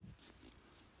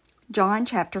John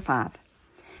chapter 5.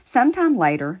 Sometime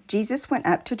later, Jesus went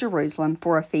up to Jerusalem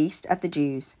for a feast of the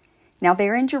Jews. Now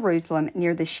there in Jerusalem,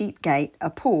 near the sheep gate, a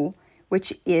pool,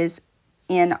 which is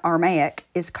in Aramaic,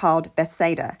 is called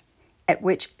Bethsaida, at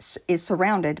which is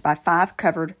surrounded by 5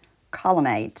 covered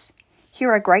colonnades.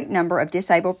 Here a great number of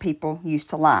disabled people used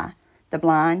to lie, the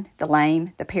blind, the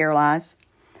lame, the paralyzed.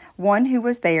 One who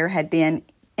was there had been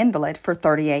invalid for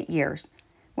 38 years.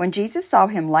 When Jesus saw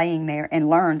him laying there and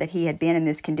learned that he had been in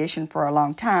this condition for a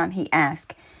long time, he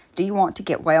asked, "Do you want to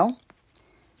get well?"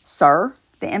 "Sir,"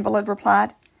 the invalid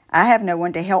replied, "I have no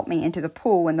one to help me into the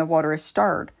pool when the water is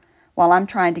stirred. While I'm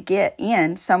trying to get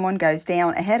in, someone goes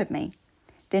down ahead of me."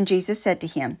 Then Jesus said to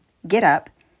him, "Get up,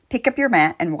 pick up your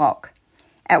mat, and walk."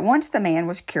 At once the man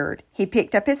was cured. He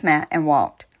picked up his mat and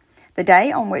walked. The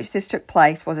day on which this took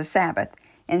place was a Sabbath,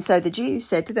 and so the Jews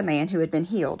said to the man who had been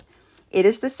healed, "It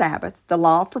is the Sabbath. The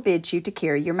law forbids you to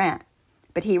carry your mat."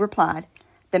 But he replied,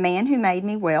 "The man who made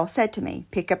me well said to me,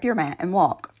 'Pick up your mat and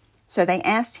walk.'" So they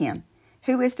asked him,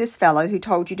 "Who is this fellow who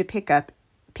told you to pick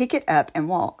it up and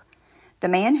walk?" The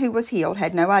man who was healed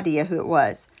had no idea who it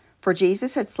was, for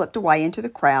Jesus had slipped away into the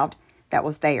crowd that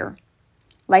was there.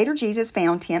 Later Jesus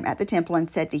found him at the temple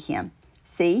and said to him,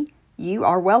 "See, you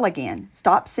are well again.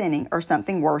 Stop sinning, or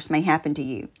something worse may happen to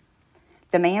you."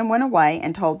 The man went away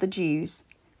and told the Jews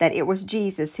that it was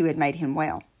Jesus who had made him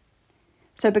well.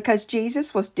 So because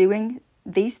Jesus was doing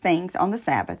these things on the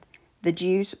Sabbath, the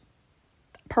Jews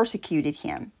persecuted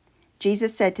him.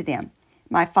 Jesus said to them,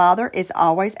 "My Father is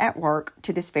always at work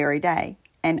to this very day,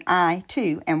 and I,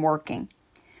 too, am working."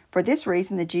 For this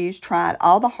reason the Jews tried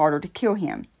all the harder to kill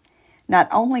him. Not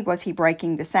only was he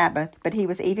breaking the Sabbath, but he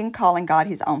was even calling God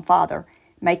his own Father,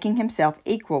 making himself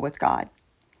equal with God.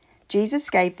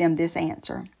 Jesus gave them this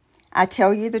answer, "I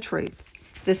tell you the truth.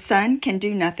 The Son can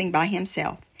do nothing by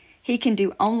himself. He can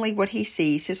do only what he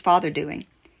sees his Father doing,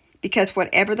 because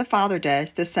whatever the Father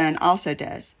does, the Son also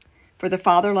does. For the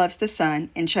Father loves the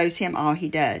Son and shows him all he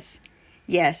does.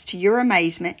 Yes, to your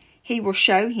amazement, he will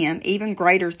show him even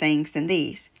greater things than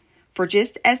these. For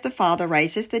just as the Father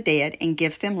raises the dead and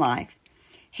gives them life,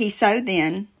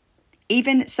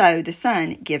 even so the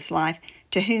Son gives life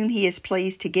to whom he is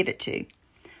pleased to give it to.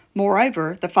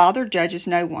 Moreover, the Father judges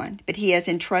no one, but he has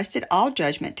entrusted all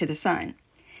judgment to the Son,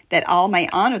 that all may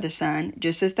honor the Son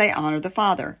just as they honor the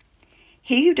Father.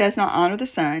 He who does not honor the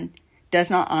Son does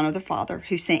not honor the Father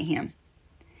who sent him.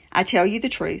 I tell you the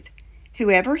truth.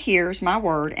 Whoever hears my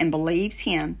word and believes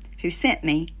him who sent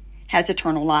me has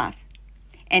eternal life,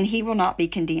 and he will not be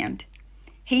condemned.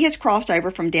 He has crossed over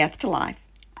from death to life.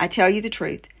 I tell you the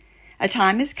truth. A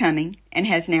time is coming, and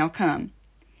has now come,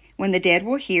 when the dead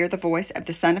will hear the voice of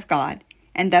the Son of God,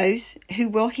 and those who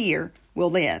will hear will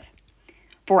live.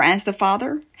 For as the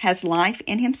Father has life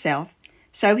in himself,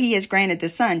 so he has granted the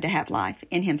Son to have life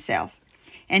in himself,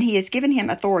 and he has given him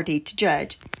authority to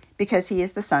judge, because he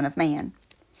is the Son of Man.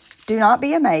 Do not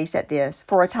be amazed at this,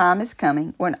 for a time is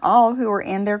coming when all who are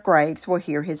in their graves will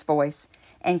hear his voice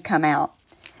and come out.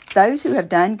 Those who have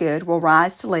done good will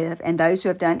rise to live, and those who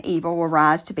have done evil will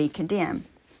rise to be condemned.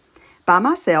 By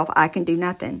myself I can do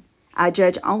nothing. I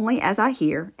judge only as I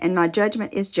hear, and my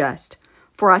judgment is just,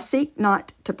 for I seek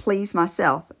not to please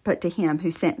myself, but to him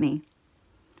who sent me.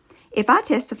 If I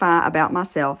testify about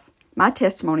myself, my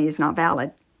testimony is not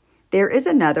valid. There is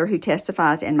another who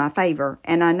testifies in my favor,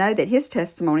 and I know that his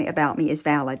testimony about me is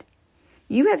valid.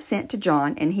 You have sent to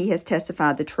John, and he has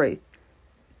testified the truth.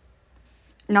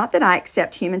 Not that I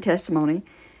accept human testimony,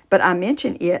 but I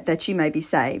mention it that you may be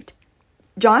saved.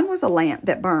 John was a lamp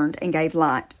that burned and gave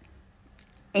light,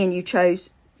 and you chose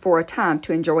for a time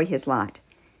to enjoy his light.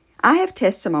 I have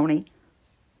testimony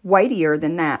weightier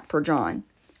than that for John,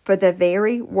 for the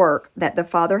very work that the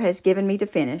Father has given me to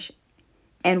finish,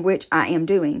 and which I am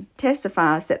doing,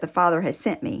 testifies that the Father has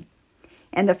sent me,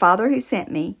 and the Father who sent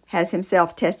me has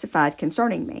himself testified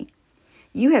concerning me.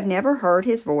 You have never heard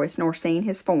his voice nor seen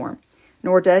his form,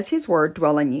 nor does his word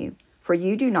dwell in you, for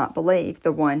you do not believe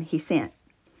the one he sent.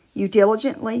 You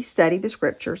diligently study the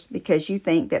Scriptures, because you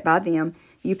think that by them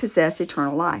you possess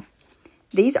eternal life.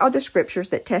 These are the Scriptures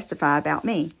that testify about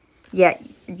me, yet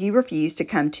you refuse to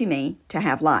come to me to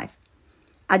have life.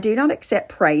 I do not accept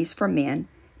praise from men,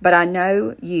 but I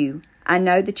know you. I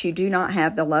know that you do not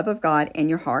have the love of God in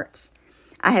your hearts.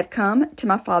 I have come to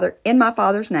my Father in my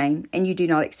Father's name, and you do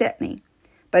not accept me.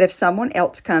 But if someone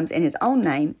else comes in his own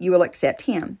name, you will accept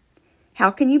him. How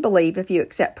can you believe if you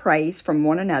accept praise from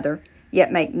one another,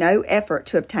 yet make no effort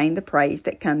to obtain the praise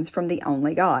that comes from the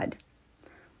only God?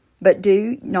 But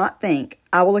do not think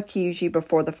I will accuse you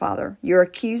before the Father. Your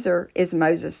accuser is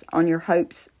Moses. On your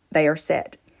hopes they are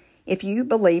set. If you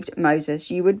believed Moses,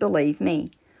 you would believe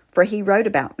me, for he wrote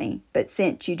about me. But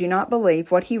since you do not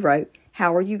believe what he wrote,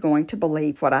 how are you going to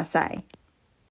believe what I say?"